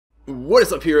What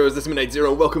is up, heroes? This is Midnight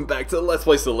Zero, and welcome back to Let's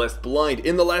Play Celeste Blind.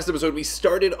 In the last episode, we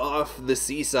started off the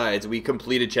Seasides. We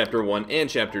completed Chapter 1 and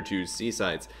Chapter 2's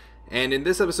Seasides. And in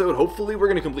this episode, hopefully we're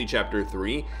going to complete Chapter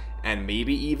 3, and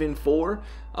maybe even 4.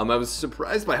 I was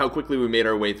surprised by how quickly we made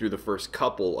our way through the first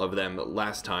couple of them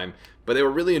last time, but they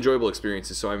were really enjoyable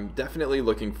experiences, so I'm definitely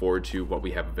looking forward to what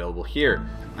we have available here.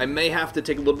 I may have to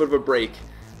take a little bit of a break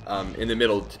in the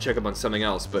middle to check up on something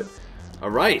else, but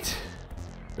alright.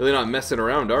 Really not messing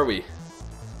around, are we?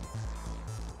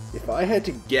 If I had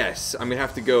to guess, I'm gonna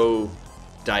have to go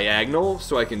diagonal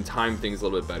so I can time things a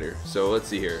little bit better. So let's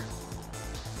see here.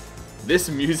 This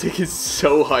music is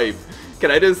so hype.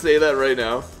 Can I just say that right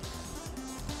now?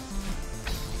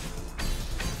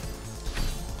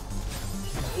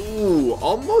 Ooh,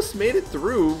 almost made it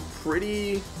through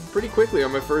pretty quickly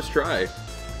on my first try.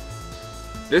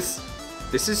 This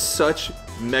is such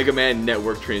Mega Man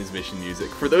Network Transmission music.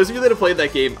 For those of you that have played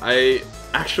that game, I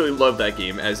actually love that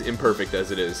game, as imperfect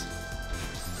as it is.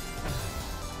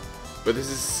 But this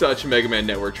is such Mega Man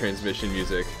Network Transmission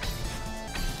music.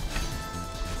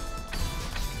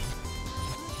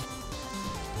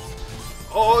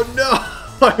 Oh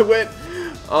no! I went...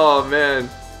 Oh man.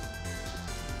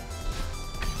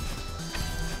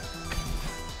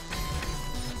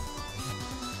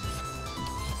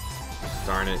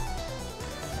 Darn it.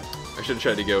 I should have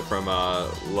tried to go from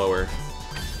lower.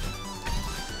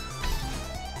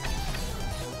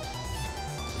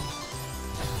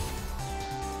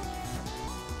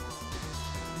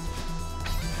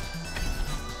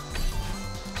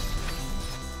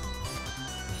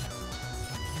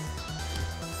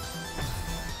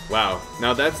 Wow,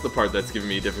 now that's the part that's giving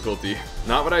me difficulty.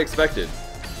 Not what I expected.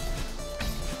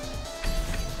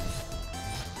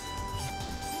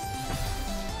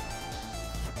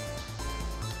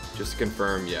 Just to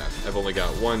confirm, yeah, I've only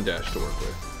got one dash to work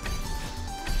with.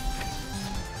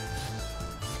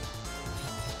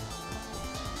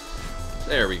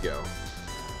 There we go.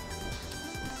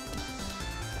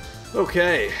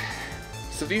 Okay,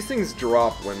 so these things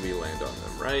drop when we land on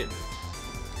them, right?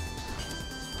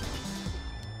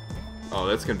 Oh,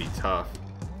 that's gonna be tough.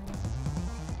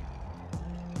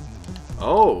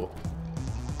 Oh!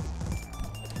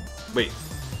 Wait.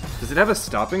 Does it have a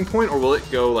stopping point, or will it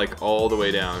go, like, all the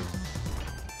way down?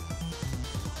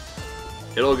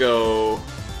 It'll go...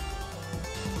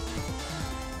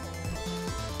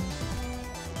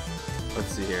 Let's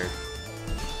see here.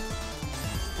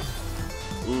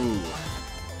 Ooh.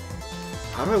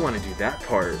 How do I want to do that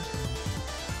part?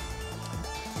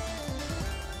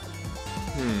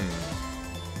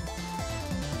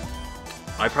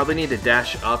 I probably need to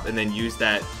dash up and then use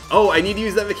that... Oh, I need to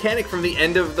use that mechanic from the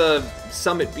end of the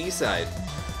Summit B-side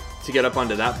to get up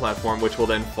onto that platform, which will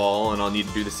then fall, and I'll need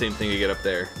to do the same thing to get up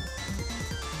there.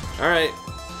 Alright.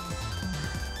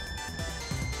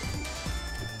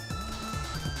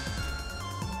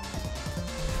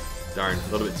 Darn,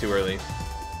 a little bit too early.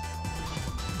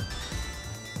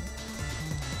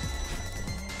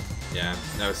 Yeah,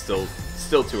 that was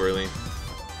still too early.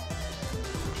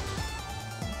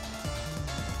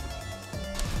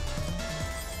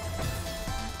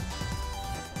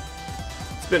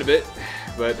 Been a bit,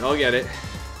 but I'll get it.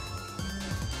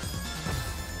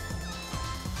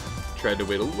 Tried to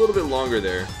wait a little bit longer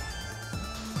there.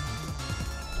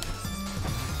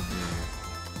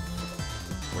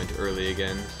 Went early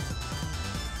again.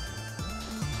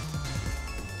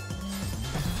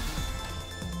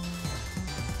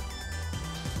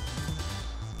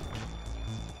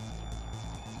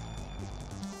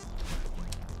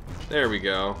 There we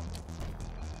go.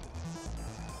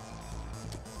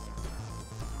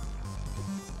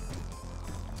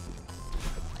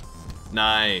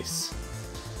 Nice.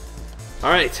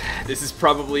 Alright, this is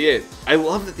probably it. I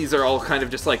love that these are all kind of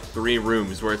just like 3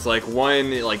 rooms, where it's like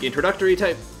one like introductory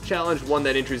type challenge, one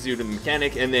that introduces you to the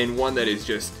mechanic, and then one that is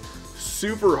just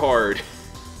super hard.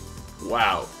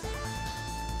 Wow.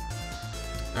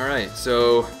 Alright,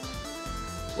 so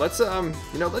let's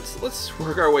let's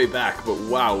work our way back, but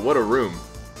wow, what a room.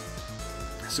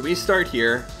 So we start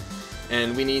here,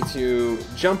 and we need to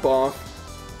jump off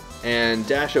and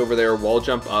dash over there, wall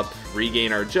jump up,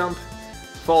 regain our jump,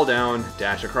 fall down,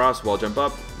 dash across, wall jump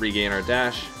up, regain our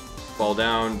dash, fall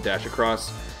down, dash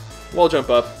across, wall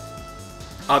jump up.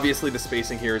 Obviously the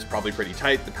spacing here is probably pretty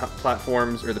tight. The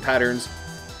platforms, or the patterns,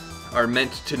 are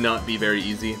meant to not be very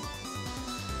easy.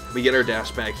 We get our dash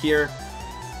back here.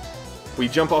 We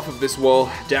jump off of this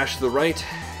wall, dash to the right,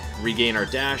 regain our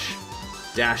dash,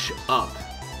 dash up.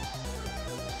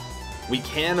 We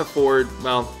can afford,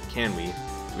 well, can we?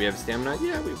 Do we have stamina?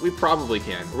 Yeah, we probably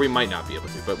can. Or we might not be able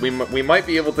to, but we might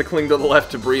be able to cling to the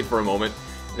left to breathe for a moment.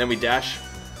 And then we dash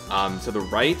to the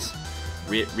right,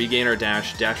 regain our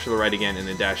dash to the right again, and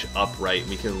then dash up right.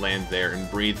 We can land there and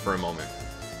breathe for a moment.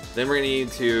 Then we're going to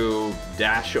need to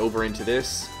dash over into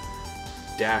this,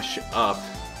 dash up.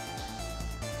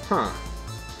 Huh.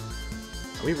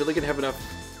 Are we really going to have enough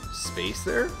space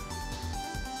there?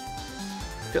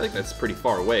 I feel like that's pretty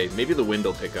far away. Maybe the wind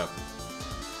will pick up.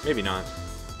 Maybe not.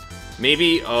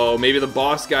 Maybe, oh, maybe the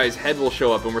boss guy's head will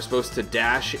show up and we're supposed to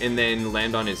dash and then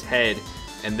land on his head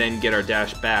and then get our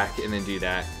dash back and then do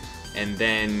that. And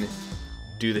then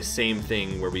do the same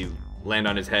thing where we land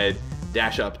on his head,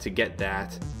 dash up to get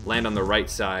that, land on the right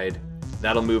side.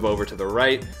 That'll move over to the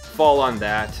right, fall on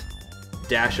that,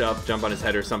 dash up, jump on his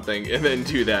head or something, and then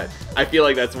do that. I feel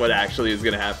like that's what actually is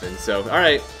going to happen. So,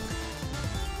 alright.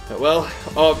 Well,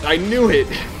 oh, I knew it.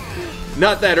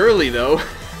 Not that early, though.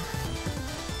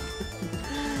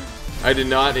 I did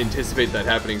not anticipate that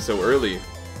happening so early.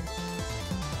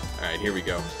 Alright, here we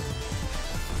go.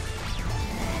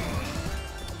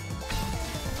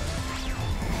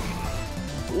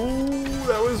 Ooh,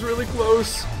 that was really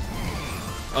close.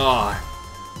 Ah,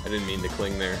 oh, I didn't mean to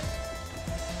cling there.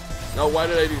 No, why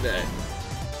did I do that?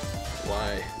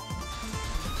 Why?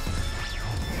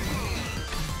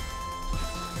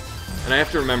 And I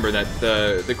have to remember that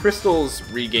the crystals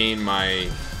regain my,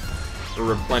 or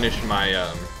replenish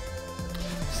my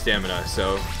stamina,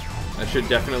 so that should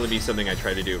definitely be something I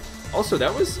try to do. Also,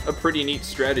 that was a pretty neat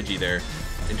strategy there,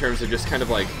 in terms of just kind of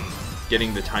like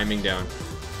getting the timing down.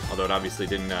 Although it obviously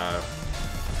didn't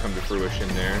come to fruition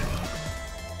there.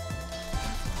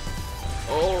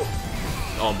 Oh,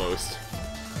 almost.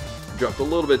 Dropped a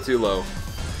little bit too low.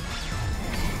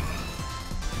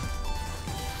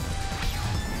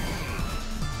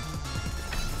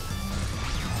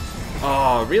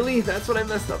 Oh, really? That's what I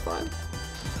messed up on?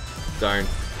 Darn.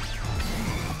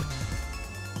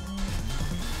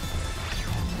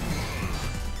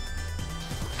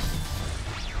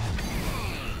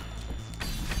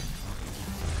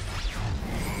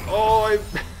 Oh,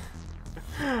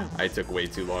 I took way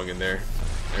too long in there.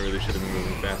 I really should have been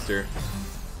moving faster.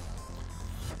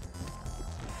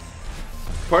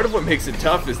 Part of what makes it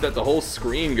tough is that the whole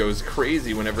screen goes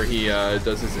crazy whenever he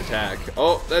does his attack.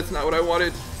 Oh, that's not what I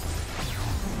wanted.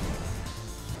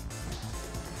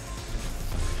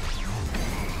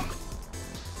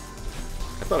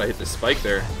 I thought I hit the spike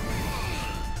there.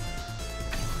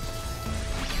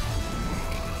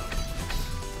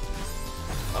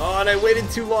 Oh, and I waited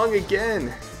too long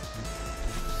again.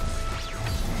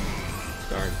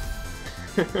 Darn.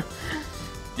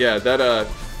 Yeah,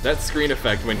 that screen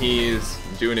effect when he's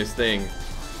doing his thing,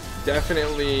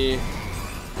 definitely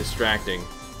distracting.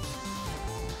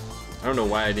 I don't know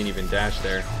why I didn't even dash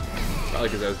there. Probably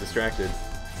because I was distracted.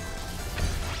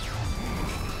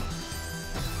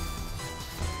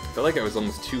 I felt like I was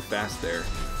almost too fast there.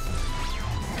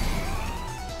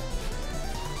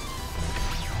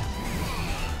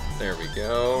 There we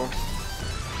go.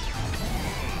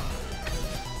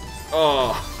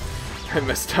 Oh, I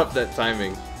messed up that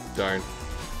timing. Darn.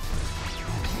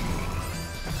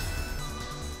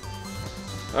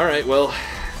 Alright, well,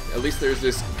 at least there's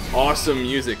this awesome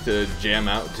music to jam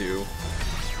out to.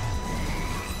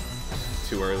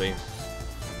 Too early.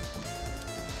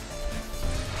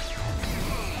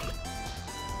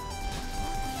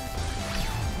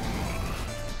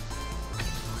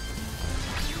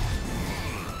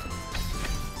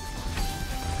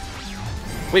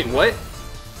 Wait, what?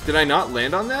 Did I not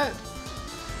land on that?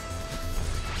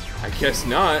 I guess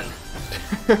not.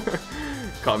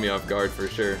 Caught me off guard for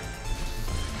sure.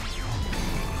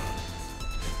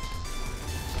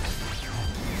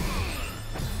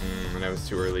 And I was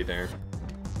too early there.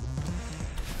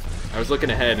 I was looking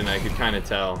ahead and I could kind of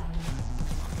tell.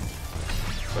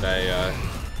 But I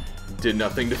did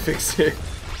nothing to fix it.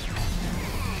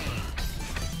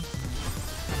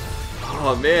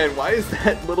 Oh man, why is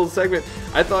that little segment?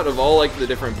 I thought of all like the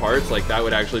different parts, like that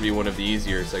would actually be one of the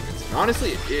easier segments. And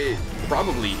honestly, it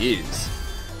probably is.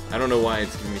 I don't know why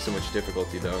it's giving me so much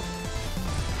difficulty though.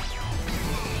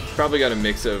 It's probably got a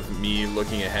mix of me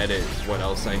looking ahead at what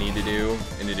else I need to do,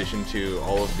 in addition to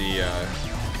all of the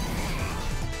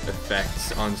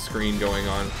effects on screen going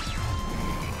on.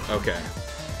 Okay.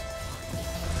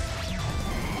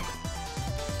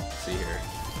 Let's see here.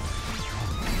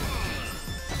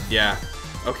 Yeah.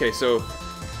 Okay, so,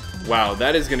 wow,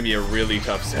 that is going to be a really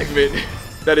tough segment.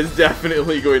 That is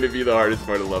definitely going to be the hardest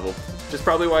part of the level. Which is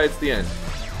probably why it's the end.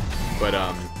 But,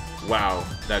 wow,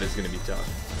 that is going to be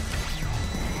tough.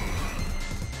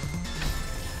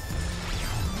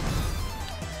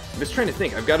 I'm just trying to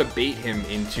think. I've got to bait him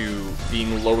into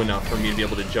being low enough for me to be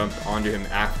able to jump onto him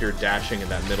after dashing in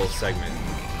that middle segment.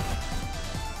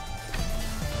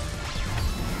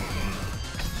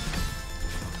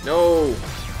 No!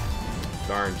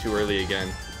 Darn, too early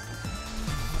again.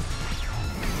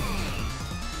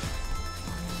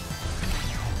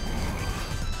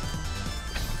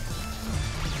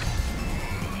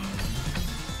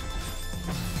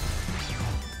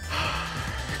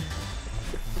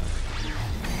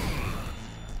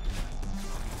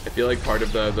 I feel like part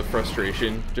of the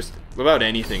frustration, just about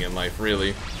anything in life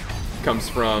really, comes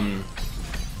from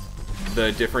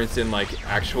the difference in like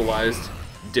actualized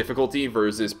difficulty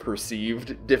versus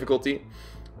perceived difficulty,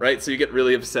 right? So you get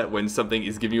really upset when something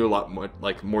is giving you a lot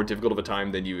more difficult of a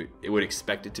time than it would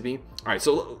expect it to be. All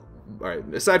right,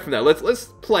 aside from that, let's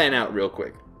plan out real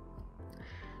quick.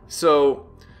 So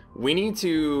we need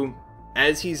to,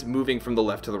 as he's moving from the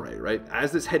left to the right,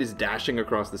 as this head is dashing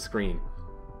across the screen,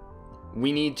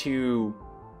 we need to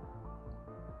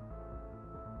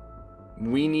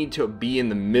be in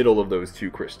the middle of those two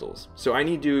crystals. So I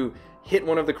need to hit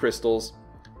one of the crystals,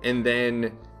 and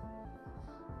then,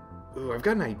 ooh, I've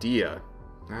got an idea.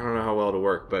 I don't know how well it'll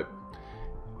work, but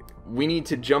we need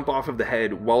to jump off of the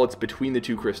head while it's between the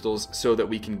two crystals so that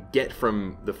we can get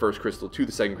from the first crystal to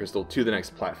the second crystal to the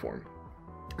next platform.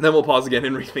 And then we'll pause again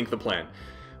and rethink the plan.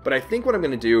 But I think what I'm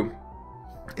going to do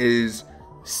is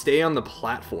stay on the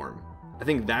platform. I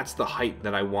think that's the height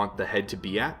that I want the head to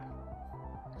be at.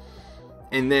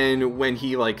 And then when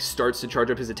he like starts to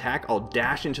charge up his attack, I'll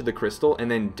dash into the crystal and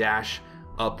then dash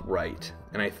upright.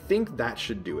 And I think that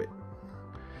should do it.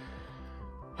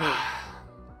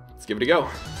 Let's give it a go.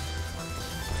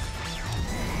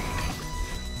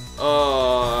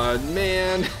 Oh,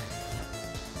 man.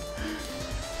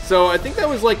 So I think that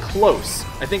was like close.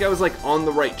 I think I was like on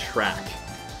the right track.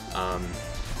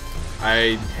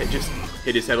 I had just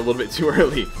hit his head a little bit too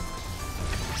early.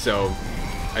 So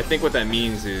I think what that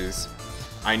means is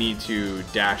I need to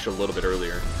dash a little bit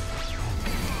earlier.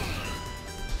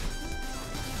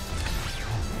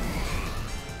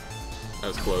 That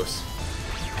was close.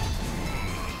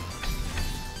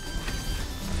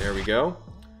 There we go.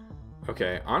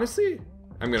 Okay, honestly,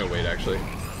 I'm gonna wait actually.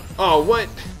 Oh, what?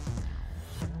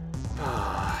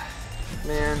 Ah,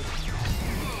 man.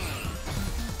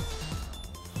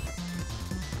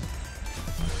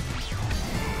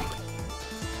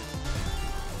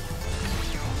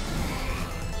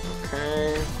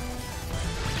 Okay.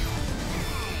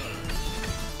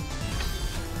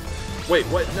 Wait,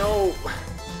 what? No.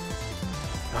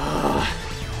 Ah,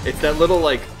 it's that little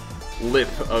like lip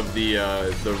of the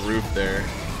roof there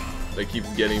that keeps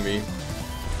getting me.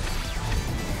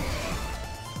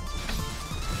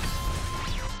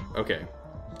 Okay,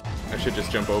 I should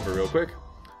just jump over real quick.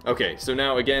 Okay, so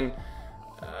now again,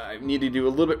 I need to do a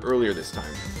little bit earlier this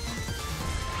time.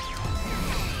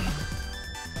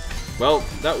 Well,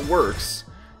 that works.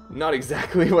 Not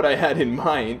exactly what I had in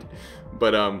mind,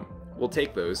 but we'll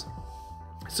take those.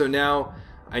 So now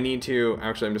I need to,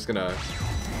 actually I'm just gonna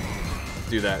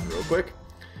do that real quick.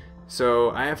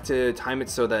 So I have to time it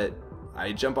so that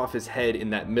I jump off his head in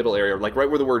that middle area, like right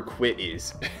where the word quit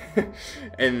is,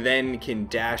 and then can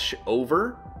dash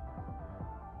over.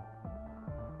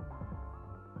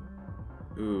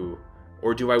 Ooh.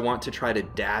 Or do I want to try to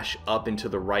dash up into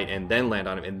the right and then land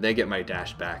on him and then get my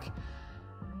dash back?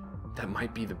 That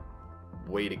might be the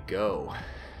way to go.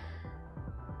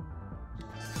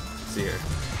 Let's see here.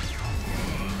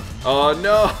 Oh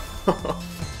no!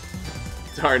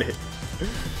 Darn it.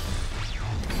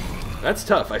 That's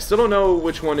tough. I still don't know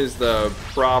which one is the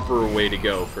proper way to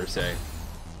go, per se.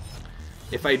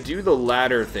 If I do the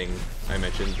ladder thing I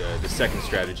mentioned, the second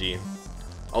strategy,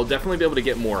 I'll definitely be able to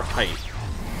get more height.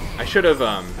 I should have,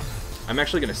 I'm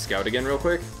actually going to scout again real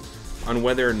quick on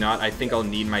whether or not I think I'll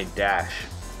need my dash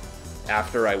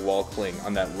after I wall cling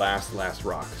on that last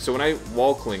rock. So when I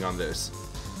wall cling on this,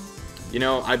 you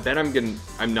know, I bet I'm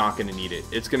not gonna need it.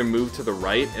 It's gonna move to the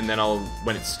right, and then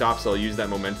when it stops, I'll use that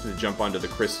momentum to jump onto the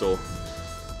crystal,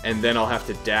 and then I'll have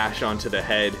to dash onto the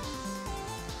head,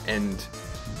 and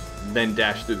then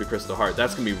dash through the crystal heart.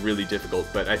 That's gonna be really difficult,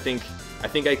 but I think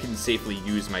I can safely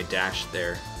use my dash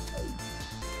there.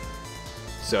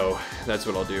 So that's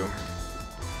what I'll do. All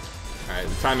right,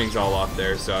 the timing's all off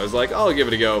there, so I was like, I'll give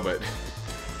it a go, but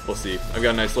we'll see. I've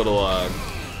got a nice little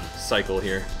cycle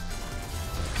here.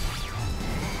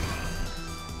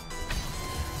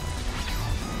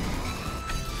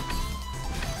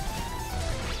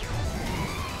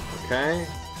 Okay.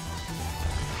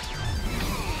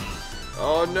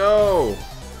 Oh no!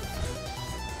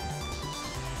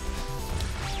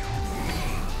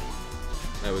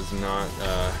 That was not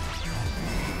a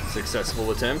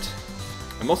successful attempt.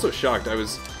 I'm also shocked. I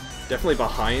was definitely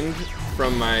behind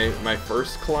from my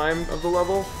first climb of the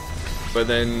level, but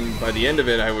then by the end of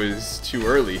it I was too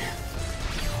early.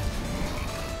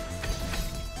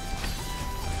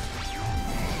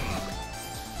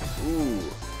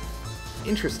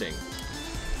 Interesting.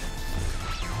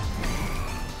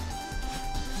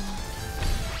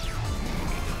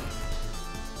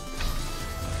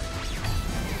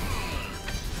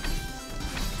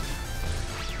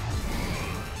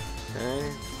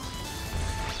 Okay.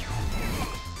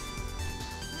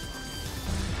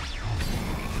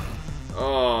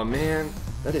 Oh man,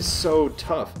 that is so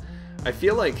tough. I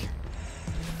feel like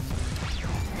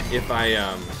if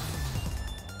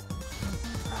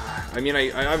I mean,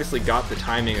 I obviously got the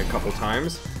timing a couple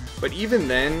times, but even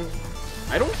then,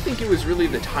 I don't think it was really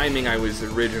the timing I was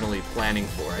originally planning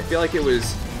for. I feel like it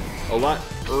was a lot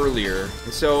earlier,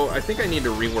 so I think I need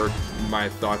to rework my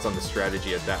thoughts on the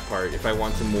strategy at that part if I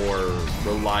want to more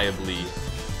reliably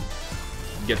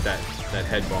get that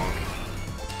head bonk.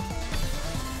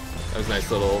 That was a nice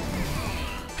little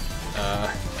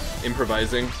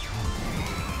improvising.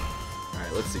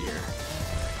 Alright, let's see here.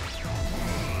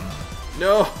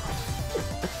 No!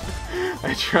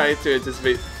 I tried to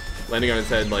anticipate landing on his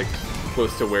head like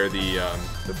close to where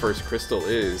the first crystal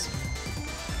is,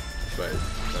 but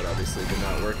that obviously did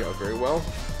not work out very well.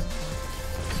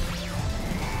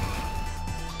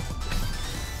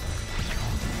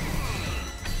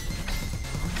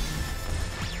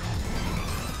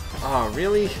 Oh,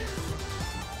 really?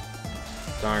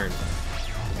 Darn.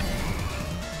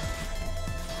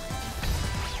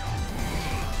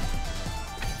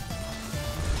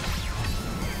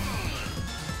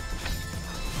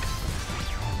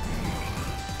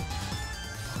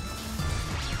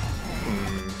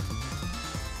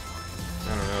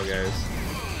 I don't know, guys.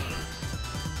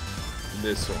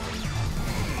 This one.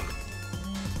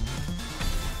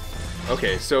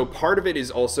 Okay, so part of it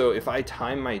is also if I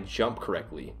time my jump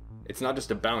correctly. It's not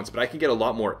just a bounce, but I can get a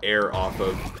lot more air off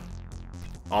of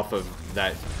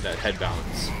that head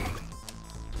bounce.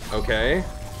 Okay.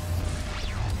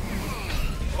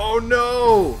 Oh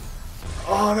no!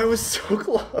 Oh, that was so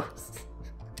close.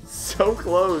 So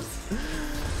close.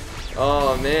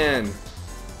 Oh man.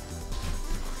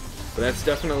 But that's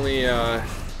definitely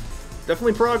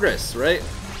definitely progress, right?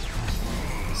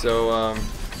 So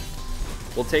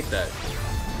we'll take that.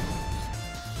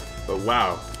 But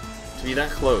wow. To be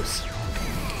that close.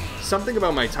 Something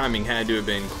about my timing had to have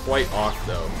been quite off,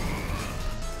 though.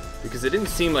 Because it didn't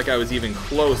seem like I was even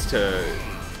close to,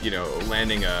 you know,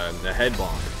 landing a head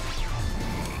bonk.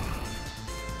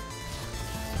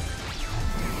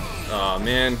 Oh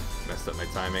man, messed up my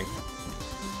timing.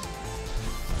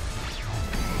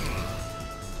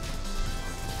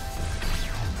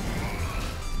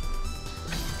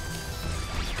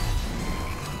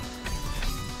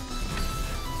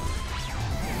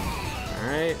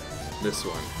 Alright, this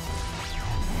one.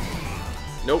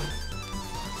 Nope.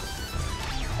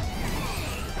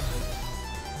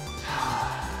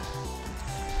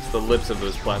 It's the lips of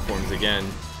those platforms again,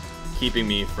 keeping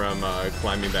me from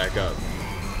climbing back up.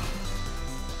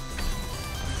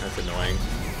 That's annoying.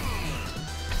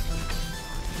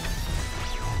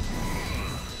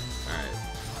 Alright.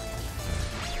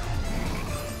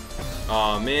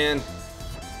 Aw, man.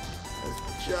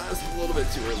 That's just a little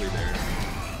bit too early there.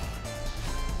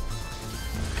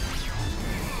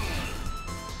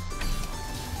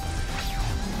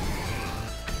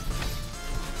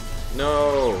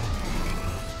 No.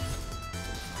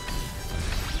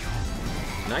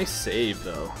 Nice save,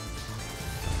 though.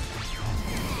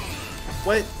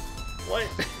 What? What?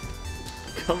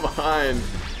 Come on.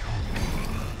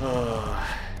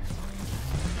 Oh.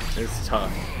 It's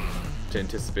tough to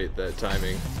anticipate that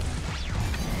timing.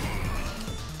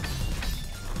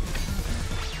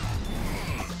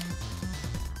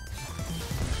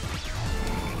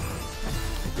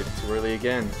 Get it too early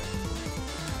again.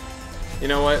 You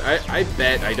know what? I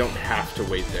bet I don't have to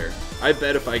wait there. I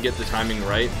bet if I get the timing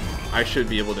right, I should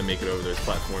be able to make it over those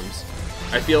platforms.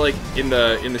 I feel like in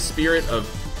the spirit of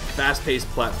fast-paced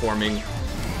platforming,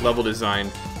 level design,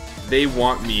 they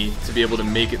want me to be able to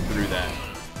make it through that.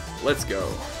 Let's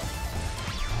go.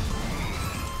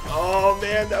 Oh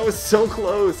man, that was so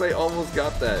close. I almost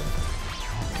got that.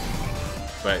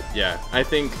 But yeah, I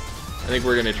think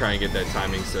we're gonna try and get that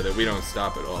timing so that we don't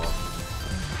stop at all.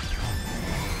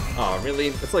 Oh,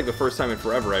 really? That's like the first time in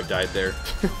forever I've died there.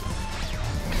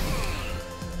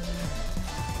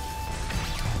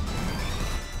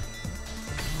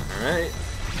 Alright.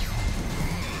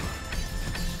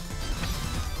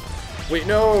 Wait,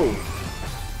 no!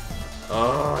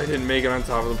 Oh, I didn't make it on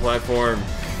top of the platform.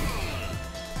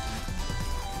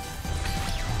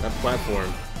 That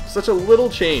platform. Such a little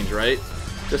change, right?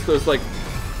 Just those, like,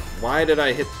 why did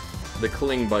I hit the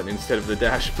cling button instead of the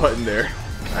dash button there?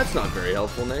 That's not very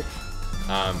helpful, Nick.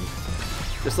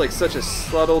 Just like such a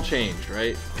subtle change,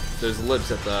 right? Those lips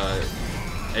at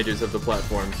edges of the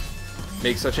platform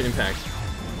make such an impact.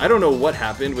 I don't know what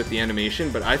happened with the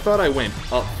animation, but I thought I went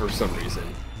up for some reason.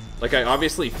 Like, I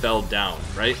obviously fell down,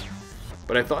 right?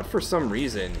 But I thought for some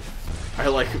reason I,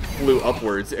 like, flew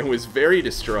upwards and was very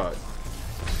distraught.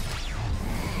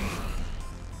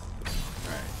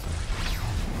 Alright.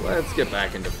 Let's get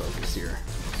back into focus here.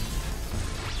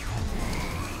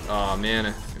 Aw, man,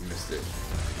 I missed it.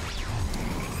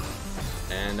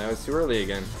 And I was too early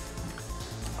again.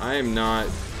 I am not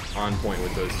on point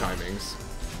with those timings.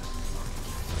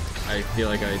 I feel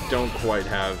like I don't quite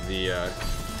have the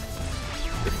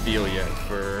feel yet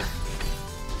for...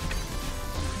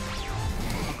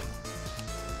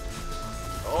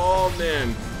 Oh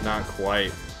man, not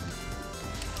quite.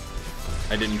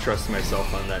 I didn't trust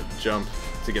myself on that jump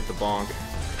to get the bonk.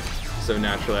 So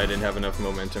naturally I didn't have enough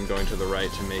momentum going to the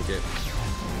right to make it.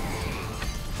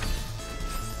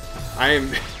 I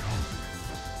am...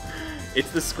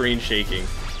 It's the screen shaking.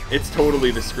 It's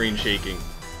totally the screen shaking.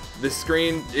 The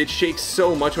screen, it shakes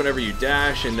so much whenever you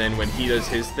dash, and then when he does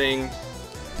his thing,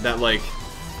 that, like,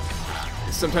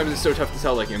 sometimes it's so tough to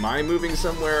tell, like, am I moving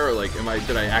somewhere, or, like,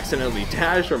 did I accidentally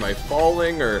dash, or am I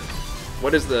falling, or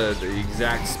what is the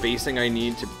exact spacing I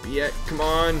need to be at? Come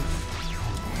on.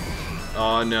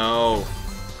 Oh, no.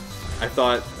 I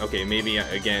thought, okay, maybe,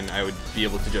 again, I would be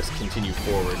able to just continue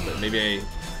forward, but maybe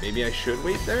I should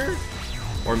wait there?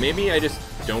 Or maybe I just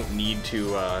don't need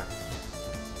to,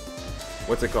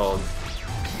 what's it called?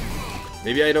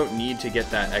 Maybe I don't need to get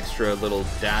that extra little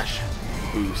dash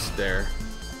boost there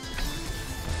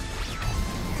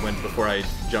before I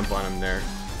jump on him there.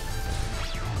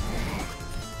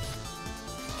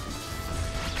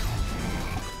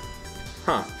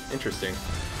 Huh, interesting.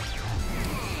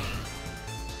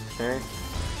 Okay.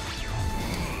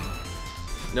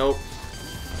 Nope.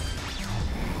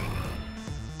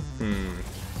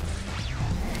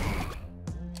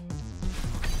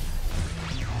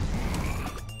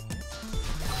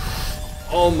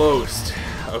 Almost.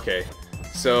 Okay,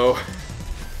 so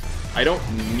I don't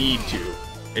need to.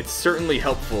 It's certainly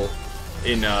helpful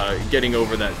in getting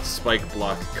over that spike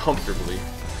block comfortably.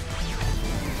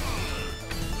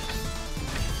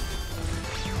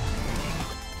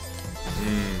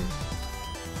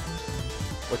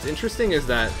 What's interesting is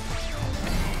that,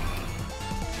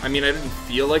 I mean, I didn't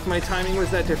feel like my timing was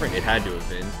that different. It had to have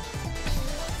been.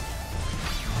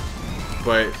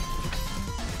 But...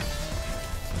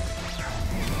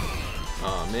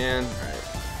 oh, man. Alright.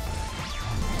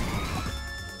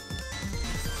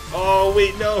 Oh,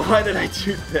 wait, no. Why did I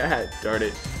do that? Darn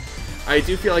it. I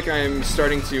do feel like I'm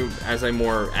starting to, as I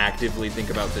more actively think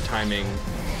about the timing,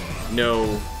 know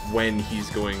when he's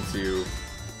going to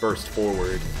burst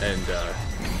forward and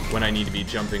when I need to be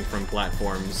jumping from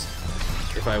platforms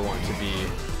if I want to be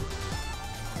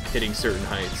hitting certain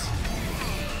heights.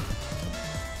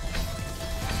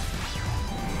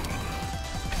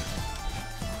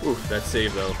 Oof, that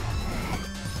save though.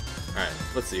 Alright,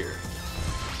 let's see here.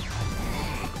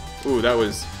 Ooh, that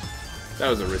was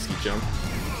a risky jump.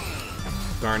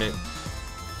 Darn it.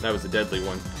 That was a deadly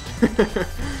one.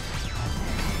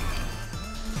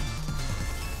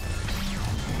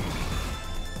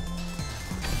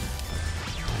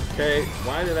 Okay,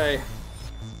 why did I...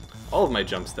 all of my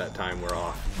jumps that time were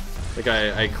off. Like,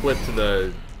 I clipped to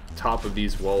the top of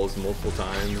these walls multiple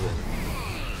times, and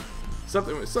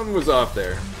something was off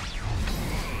there.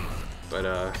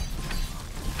 But,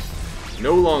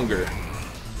 no longer.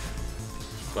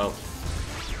 Well,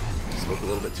 spoke a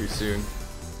little bit too soon.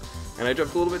 And I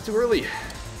jumped a little bit too early.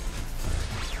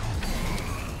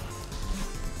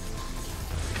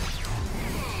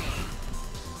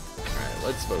 Alright,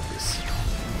 let's focus.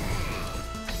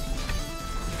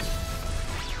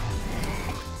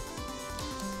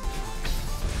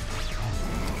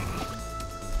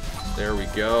 There we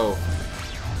go.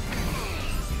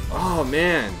 Oh,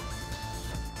 man.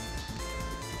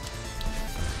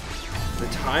 The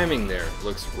timing there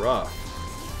looks rough.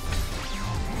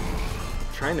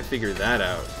 I'm trying to figure that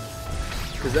out.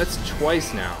 Because that's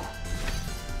twice now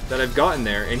that I've gotten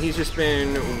there, and he's just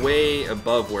been way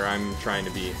above where I'm trying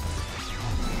to be.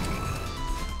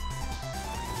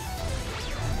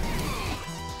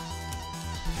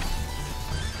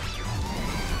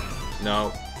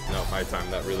 No, I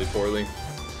timed that really poorly.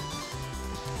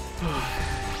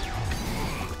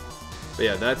 But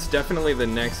yeah, that's definitely the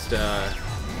next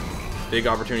big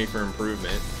opportunity for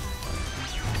improvement.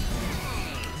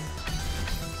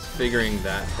 Just figuring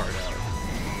that part out.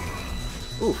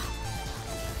 Oof.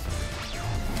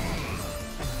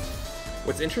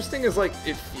 What's interesting is, like,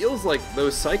 it feels like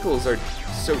those cycles are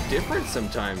so different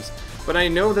sometimes, but I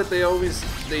know that they always,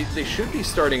 they should be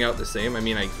starting out the same. I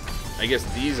mean, I I guess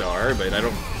these are, but I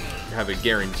don't have a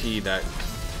guarantee that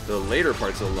the later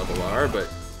parts of the level are, but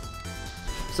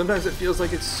sometimes it feels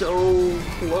like it's so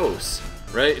close,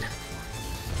 right?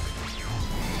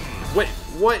 Wait,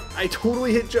 what? I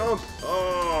totally hit jump!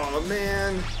 Oh,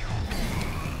 man.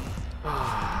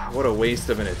 What a waste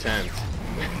of an attempt.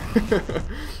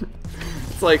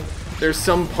 It's like there's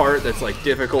some part that's like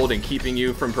difficult and keeping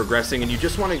you from progressing, and you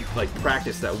just want to like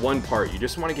practice that one part. You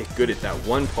just want to get good at that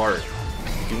one part.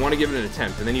 You want to give it an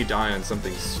attempt, and then you die on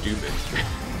something stupid.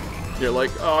 You're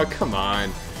like, oh, come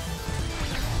on.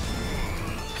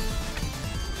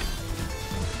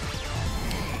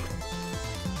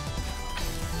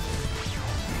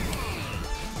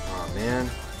 Oh, man.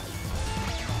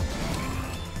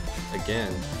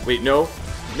 Again. Wait, no.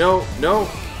 No, no.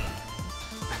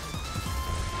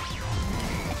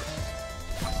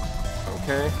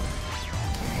 Okay.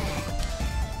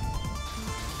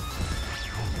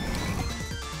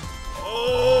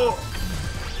 Oh!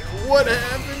 What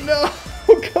happened? No!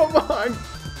 Come on!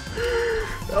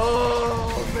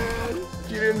 Oh, man.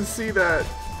 You didn't see that.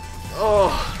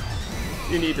 Oh.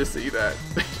 You need to see that.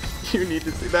 You need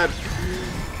to see that.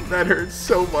 That hurts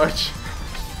so much.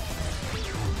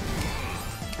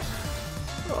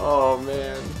 Oh,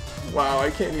 man. Wow, I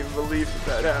can't even believe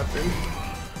that happened.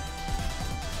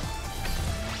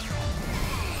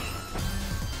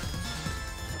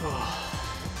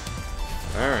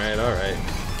 Alright, alright.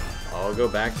 I'll go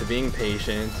back to being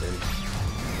patient and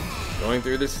going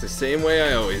through this the same way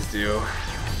I always do.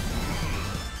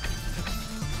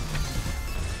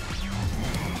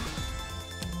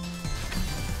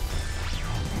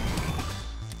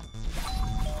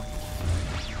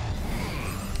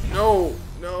 No!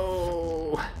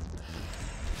 No!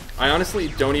 I honestly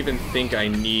don't even think I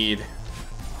need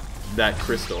that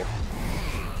crystal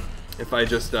if I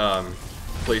just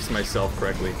place myself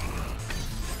correctly.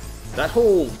 That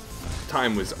whole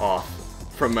time was off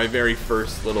from my very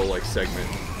first little like segment.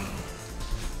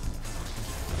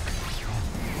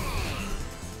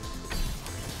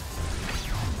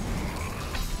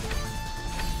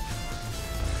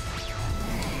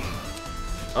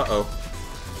 Uh-oh.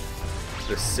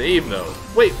 The save though.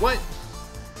 Wait, what?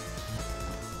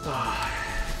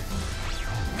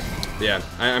 Yeah,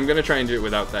 I'm gonna try and do it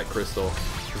without that crystal,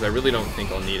 because I really don't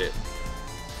think I'll need it.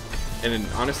 And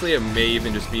honestly, it may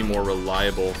even just be more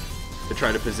reliable to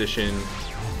try to position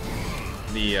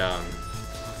the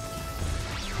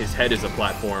his head as a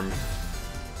platform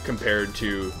compared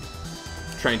to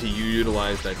trying to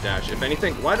utilize that dash. If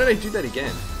anything, why did I do that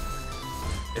again?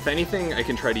 If anything, I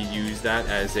can try to use that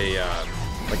as a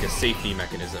like a safety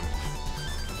mechanism.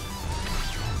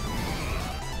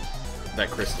 That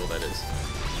crystal, that is.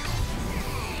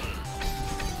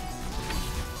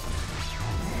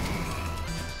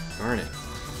 Darn it.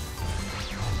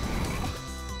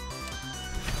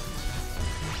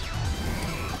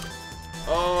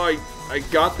 Oh, I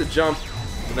got the jump,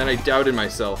 but then I doubted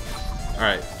myself.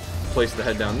 Alright, place the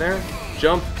head down there.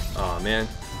 Jump. Oh, man.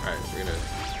 Alright, we're gonna...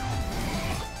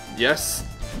 Yes.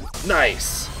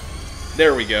 Nice.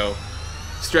 There we go.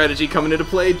 Strategy coming into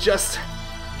play just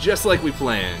like we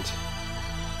planned.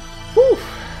 Whew.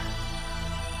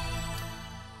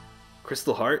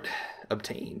 Crystal Heart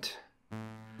obtained.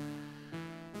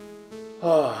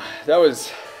 Oh, that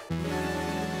was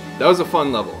a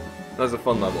fun level. That was a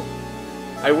fun level.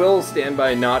 I will stand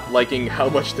by not liking how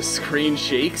much the screen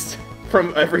shakes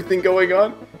from everything going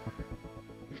on.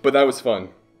 But that was fun.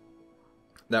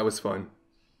 That was fun.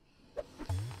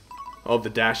 All the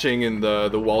dashing and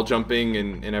the wall jumping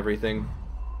and everything.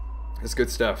 It's good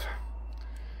stuff.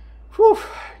 Whew.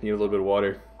 Need a little bit of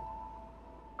water.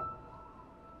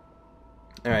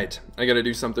 Alright, I gotta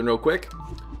do something real quick.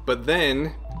 But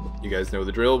then, you guys know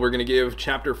the drill, we're gonna give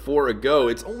Chapter 4 a go.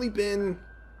 It's only been...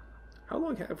 How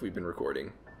long have we been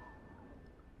recording?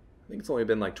 I think it's only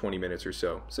been like 20 minutes or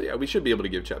so. So yeah, we should be able to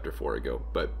give Chapter 4 a go.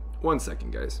 But, one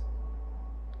second, guys.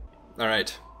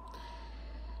 Alright.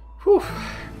 Whew.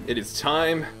 It is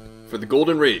time for the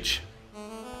Golden Ridge.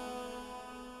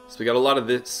 So we got a lot of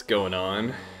this going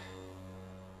on.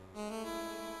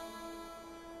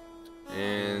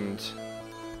 And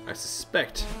I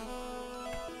suspect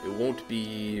it won't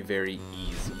be very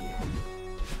easy.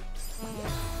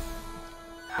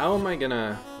 How am I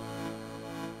gonna...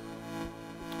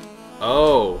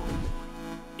 Oh,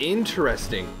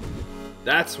 interesting.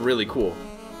 That's really cool.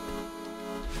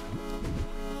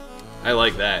 I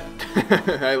like that.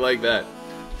 I like that.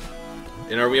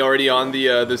 And are we already on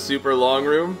the super long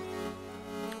room?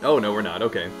 Oh, no, we're not.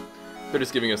 Okay. They're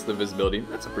just giving us the visibility.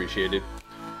 That's appreciated.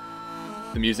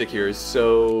 The music here is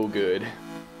so good.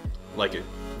 Like it.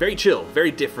 Very chill,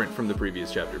 very different from the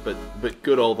previous chapter, but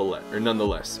good all the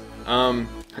nonetheless.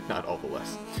 Not all the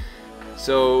less.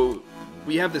 So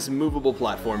we have this movable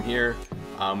platform here.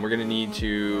 We're gonna need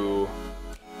to.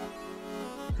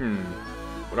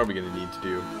 What are we gonna need to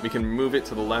do? We can move it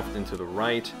to the left and to the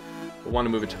right. We want to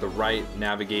move it to the right,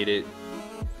 navigate it,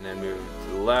 and then move it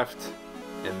to the left,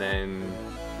 and then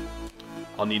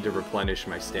I'll need to replenish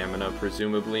my stamina,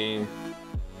 presumably.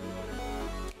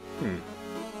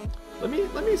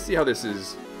 Let me see how this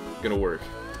is gonna work.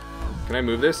 Can I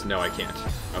move this? No, I can't.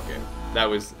 Okay, I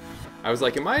was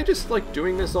like, am I just like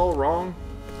doing this all wrong?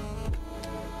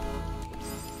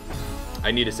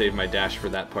 I need to save my dash for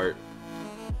that part.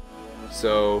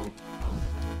 So.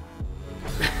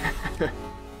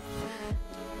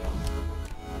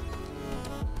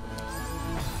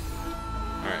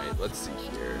 Alright, let's see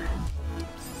here.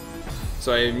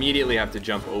 So I immediately have to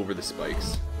jump over the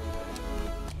spikes.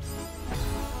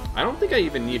 I don't think I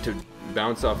even need to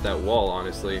bounce off that wall,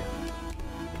 honestly.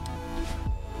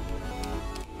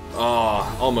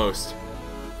 Oh, almost.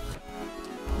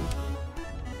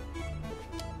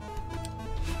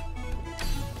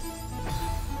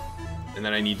 And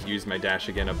then I need to use my dash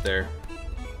again up there.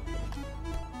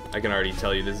 I can already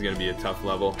tell you this is going to be a tough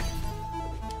level.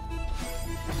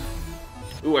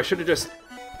 Ooh, I should have just...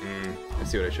 I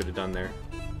see what I should have done there.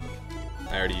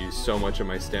 I already used so much of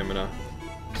my stamina.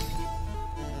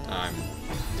 I'm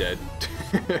dead.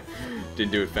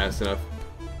 Didn't do it fast enough.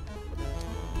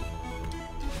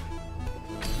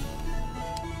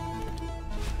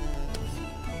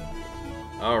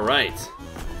 Alright.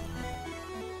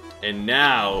 And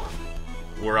now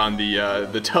we're on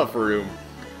the tough room.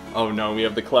 Oh no, we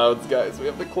have the clouds, guys. We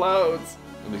have the clouds.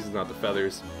 At least it's not the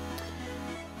feathers.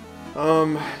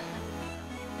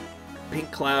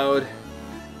 Pink cloud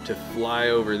to fly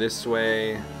over this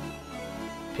way.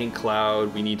 Pink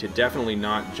cloud we need to definitely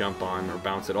not jump on or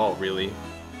bounce at all, really.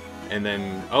 And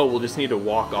then, oh, we'll just need to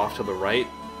walk off to the right,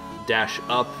 dash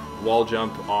up, wall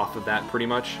jump off of that pretty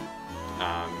much,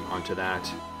 onto that.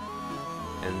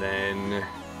 And then,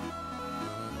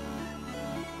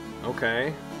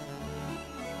 okay.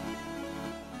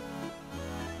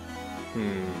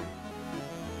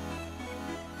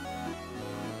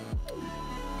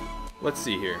 Let's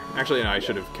see here. Actually, no, I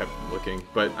should have kept looking,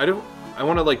 but I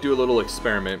want to like do a little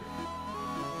experiment.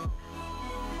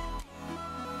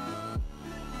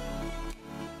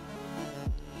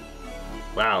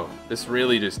 Wow, this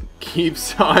really just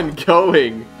keeps on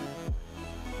going.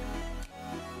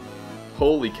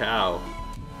 Holy cow.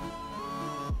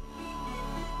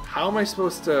 How am I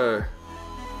supposed to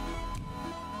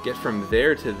get from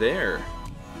there to there?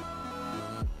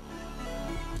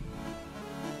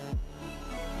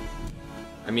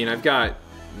 I mean, I've got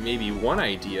maybe one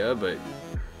idea, but...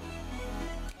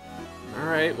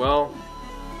 Alright, well,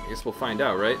 I guess we'll find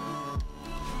out, right?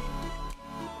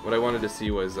 What I wanted to see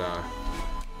was,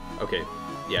 okay,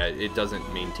 yeah, it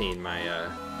doesn't maintain my,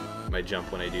 my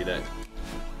jump when I do that.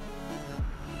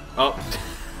 Oh!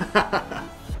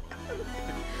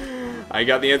 I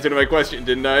got the answer to my question,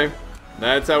 didn't I?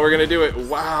 That's how we're gonna do it.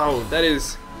 Wow, that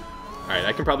is... Alright,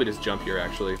 I can probably just jump here,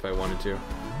 actually, if I wanted to.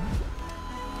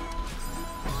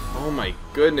 Oh my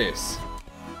goodness.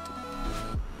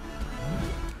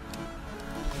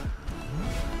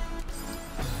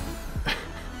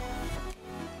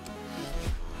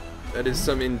 That is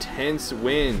some intense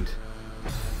wind.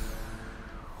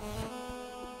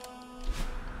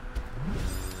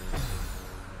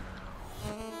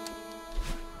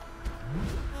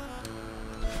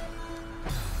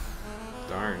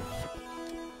 Darn.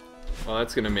 Well,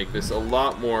 that's gonna make this a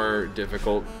lot more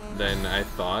difficult than I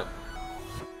thought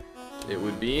it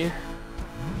would be.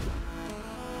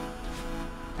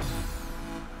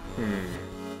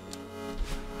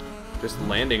 Just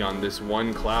landing on this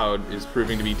one cloud is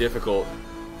proving to be difficult.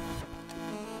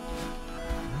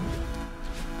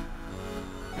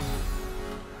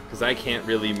 Because I can't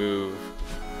really move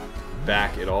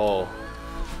back at all.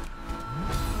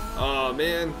 Oh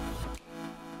man.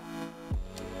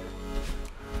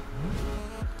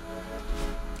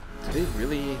 Do they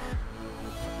really...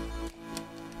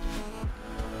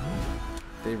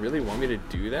 They really want me to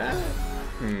do that?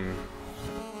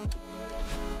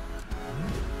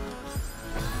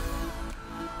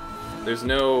 There's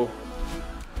no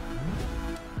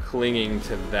clinging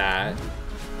to that.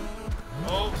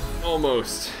 Oh,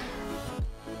 almost.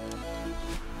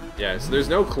 Yeah, so there's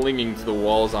no clinging to the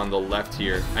walls on the left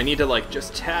here. I need to like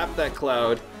just tap that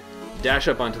cloud, dash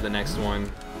up onto the next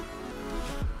one.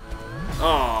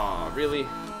 Oh, really?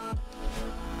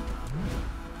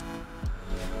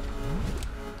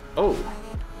 Oh.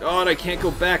 Oh, and I can't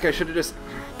go back. I should have just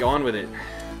gone with it.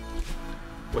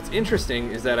 What's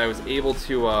interesting is that I was able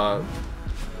to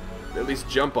at least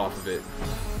jump off of it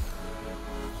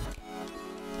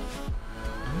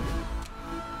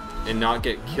and not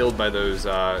get killed by those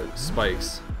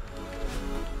spikes.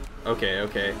 Okay,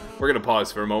 okay. We're gonna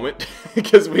pause for a moment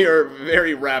because we are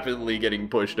very rapidly getting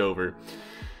pushed over.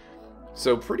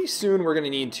 So pretty soon we're gonna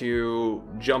need to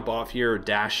jump off here,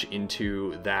 dash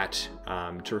into that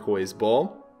turquoise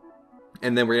ball.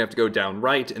 And then we're gonna have to go down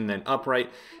right and then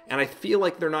upright. And I feel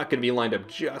like they're not gonna be lined up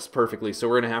just perfectly, so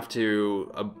we're gonna have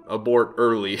to abort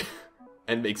early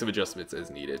and make some adjustments as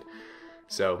needed.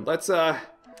 So let's see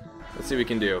what we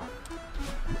can do.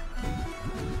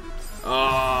 Oh,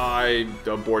 I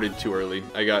aborted too early.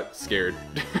 I got scared.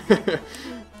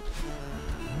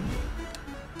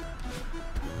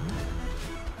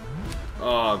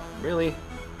 Oh, really?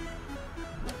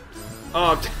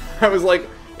 Oh, I was like,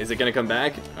 is it gonna come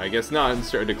back? I guess not. And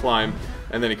started to climb,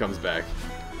 and then it comes back.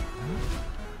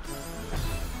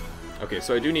 Okay,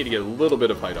 so I do need to get a little bit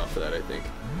of height off of that, I think.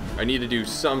 I need to do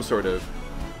some sort of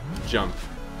jump.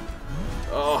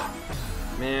 Oh,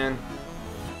 man.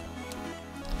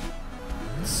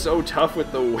 It's so tough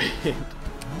with the wind.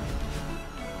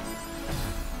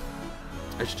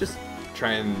 I should just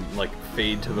try and, like,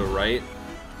 fade to the right.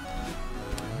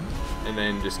 And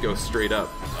then just go straight up.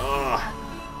 Ugh.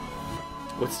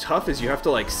 What's tough is you have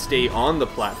to, like, stay on the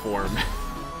platform.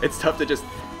 It's tough to just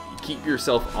keep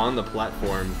yourself on the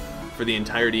platform for the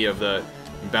entirety of the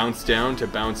bounce down to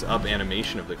bounce up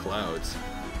animation of the clouds.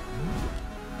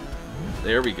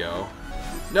 There we go.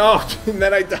 No! And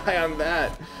then I die on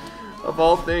that. Of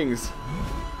all things.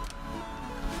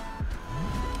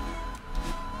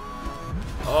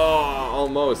 Oh,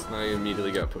 almost. And I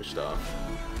immediately got pushed off.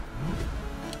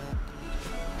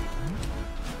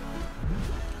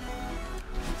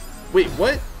 Wait,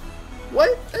 what?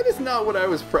 What? That is not what I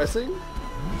was pressing.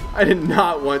 I did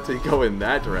not want to go in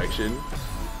that direction.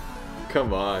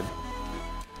 Come on.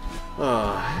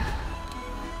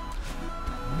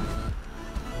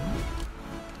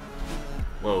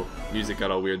 Whoa, music got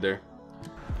all weird there.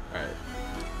 Alright.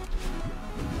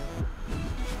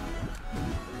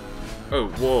 Oh,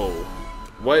 whoa.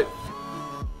 What?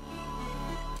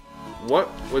 What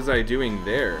was I doing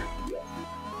there?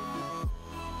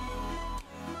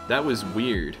 That was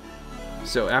weird.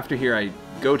 So after here I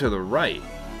go to the right.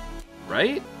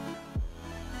 Right?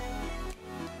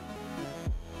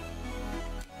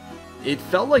 It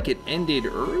felt like it ended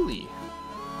early.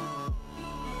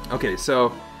 Okay,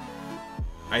 so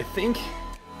I think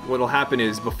what'll happen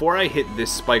is before I hit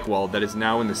this spike wall that is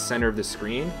now in the center of the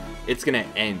screen, it's gonna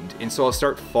end. And so I'll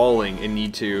start falling and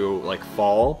need to like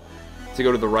fall to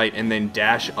go to the right and then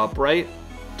dash upright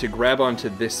to grab onto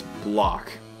this block.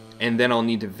 And then I'll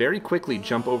need to very quickly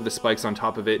jump over the spikes on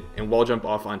top of it and wall jump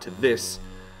off onto this,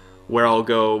 where I'll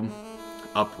go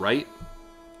upright.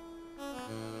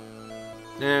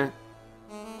 Should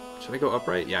I go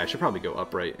upright? Yeah, I should probably go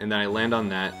upright. And then I land on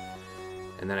that.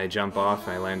 And then I jump off,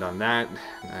 I land on that.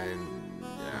 And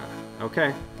yeah,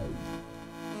 okay.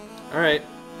 Alright.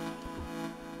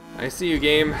 I see you,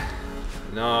 game.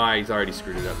 No, I already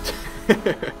screwed it up.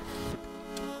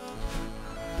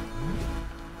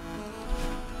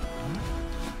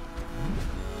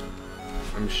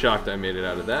 I'm shocked I made it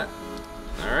out of that.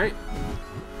 Alright.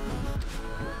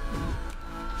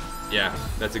 Yeah,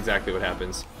 that's exactly what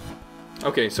happens.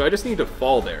 Okay, so I just need to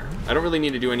fall there. I don't really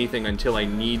need to do anything until I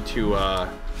need to,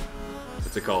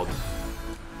 what's it called?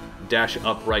 Dash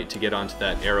upright to get onto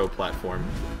that arrow platform.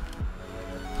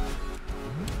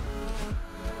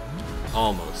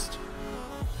 Almost.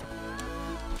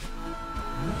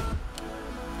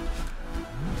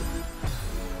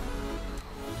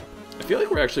 I feel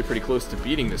like we're actually pretty close to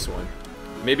beating this one.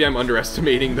 Maybe I'm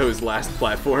underestimating those last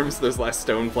platforms, those last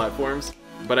stone platforms,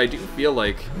 but I do feel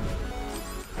like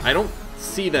I don't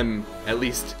see them, at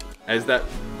least, as that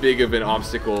big of an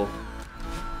obstacle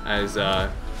as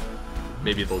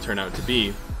maybe they'll turn out to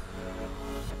be.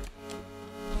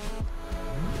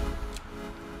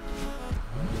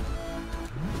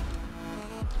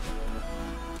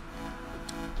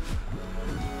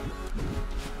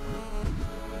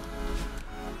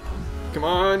 Come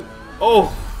on.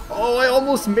 Oh, I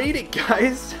almost made it,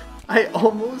 guys. I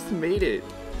almost made it.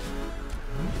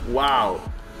 Wow.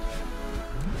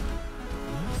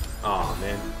 Oh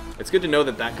man, it's good to know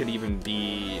that that could even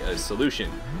be a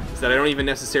solution. Is that I don't even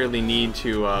necessarily need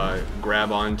to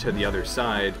grab onto the other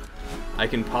side. I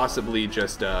can possibly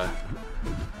just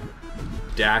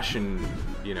dash and,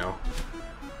 you know,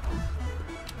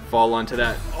 fall onto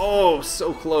that. Oh,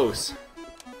 so close.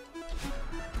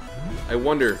 I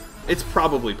wonder. It's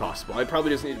probably possible. I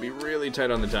probably just need to be really tight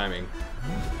on the timing.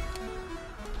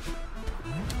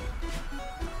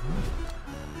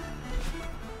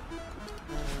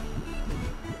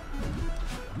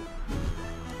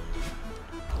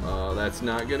 that's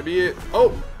not gonna be it.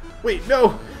 Oh, wait,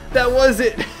 no, that was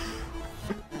it.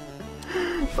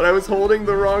 But I was holding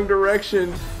the wrong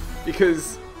direction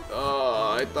because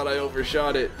I thought I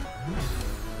overshot it.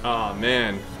 Oh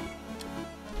man.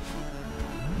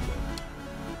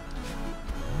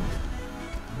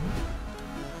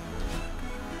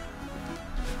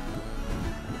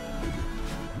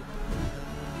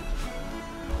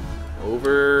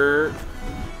 Over.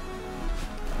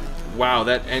 Wow,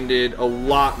 that ended a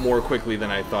lot more quickly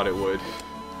than I thought it would.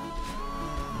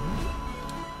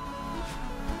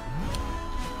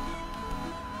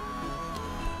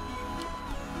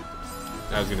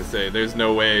 I was gonna say, there's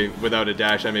no way without a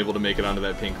dash I'm able to make it onto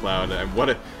that pink cloud.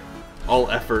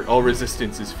 All effort, all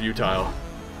resistance is futile.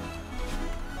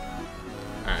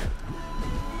 Alright.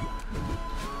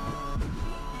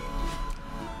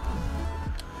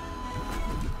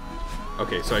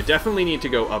 Okay, so I definitely need to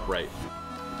go upright.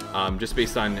 Just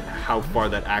based on how far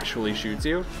that actually shoots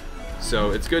you.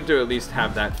 So it's good to at least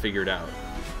have that figured out.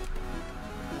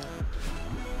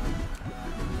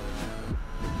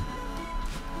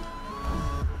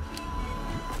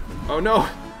 Oh no!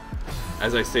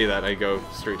 As I say that, I go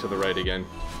straight to the right again.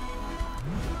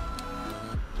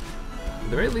 At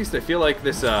the very least, I feel like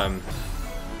this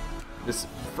this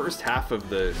first half of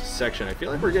the section, I feel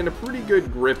like we're getting a pretty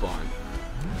good grip on.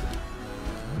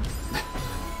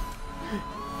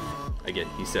 Again,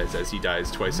 he says as he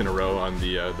dies twice in a row on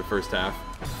the first half.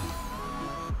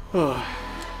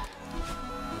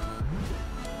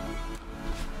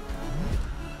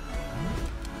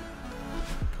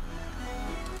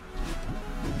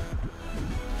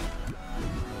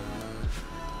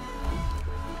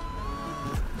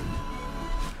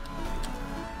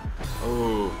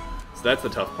 Oh, so that's the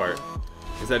tough part.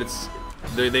 Is that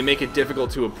they make it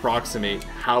difficult to approximate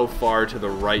how far to the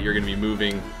right you're going to be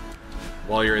moving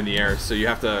while you're in the air, so you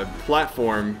have to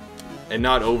platform and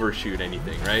not overshoot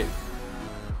anything, right?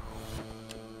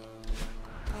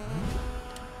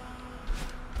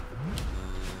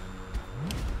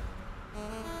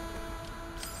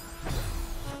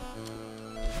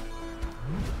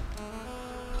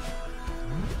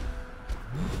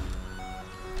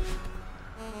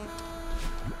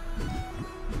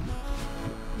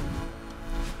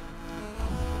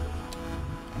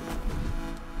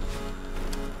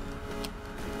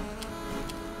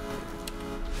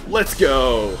 Let's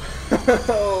go!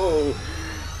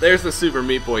 There's the Super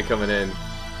Meat Boy coming in.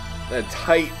 That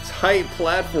tight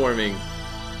platforming.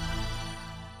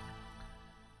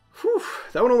 Whew,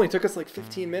 that one only took us like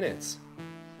 15 minutes.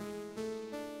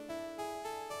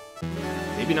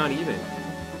 Maybe not even.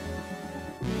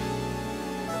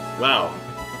 Wow,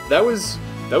 that was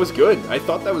good. I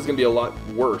thought that was gonna be a lot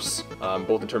worse,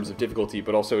 both in terms of difficulty,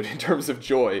 but also in terms of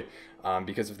joy,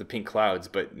 because of the pink clouds.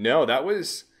 But no, that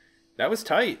was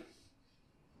tight.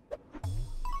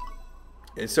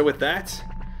 And so with that,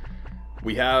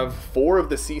 we have 4 of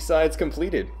the Seasides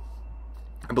completed.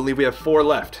 I believe we have 4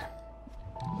 left.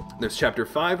 There's Chapter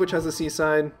 5, which has a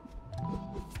Seaside.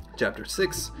 Chapter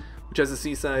 6, which has a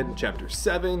Seaside. Chapter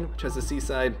 7, which has a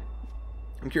Seaside.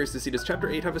 I'm curious to see, does Chapter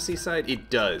 8 have a Seaside? It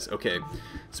does. Okay.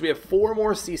 So we have 4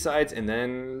 more Seasides and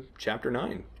then Chapter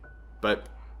 9. But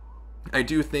I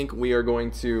do think we are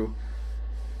going to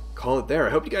call it there. I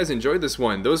hope you guys enjoyed this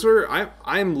one. Those were,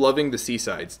 I'm loving the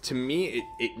Seasides. To me,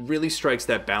 it really strikes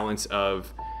that balance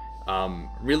of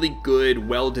really good,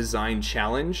 well-designed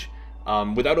challenge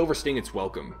without overstaying its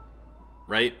welcome,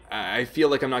 right? I feel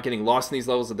like I'm not getting lost in these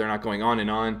levels, that they're not going on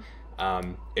and on.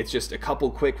 It's just a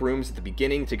couple quick rooms at the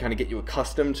beginning to kind of get you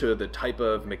accustomed to the type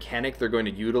of mechanic they're going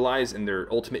to utilize in their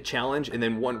ultimate challenge, and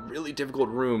then one really difficult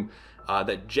room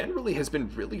that generally has been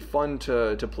really fun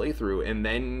to play through, and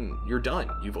then you're done.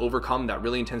 You've overcome that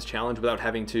really intense challenge without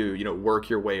having to, you know, work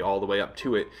your way all the way up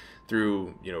to it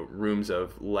through, you know, rooms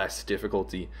of less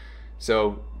difficulty.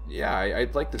 So yeah, I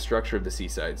like the structure of the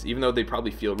Seasides, even though they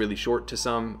probably feel really short to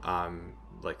some,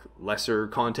 like lesser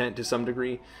content to some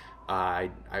degree. I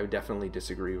would definitely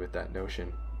disagree with that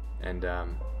notion, and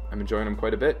I'm enjoying them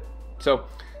quite a bit. So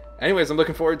anyways, I'm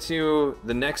looking forward to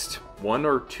the next 1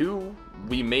 or 2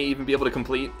 we may even be able to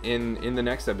complete in the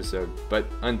next episode. But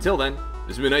until then,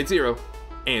 this has been Night Zero,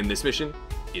 and this mission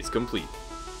is complete.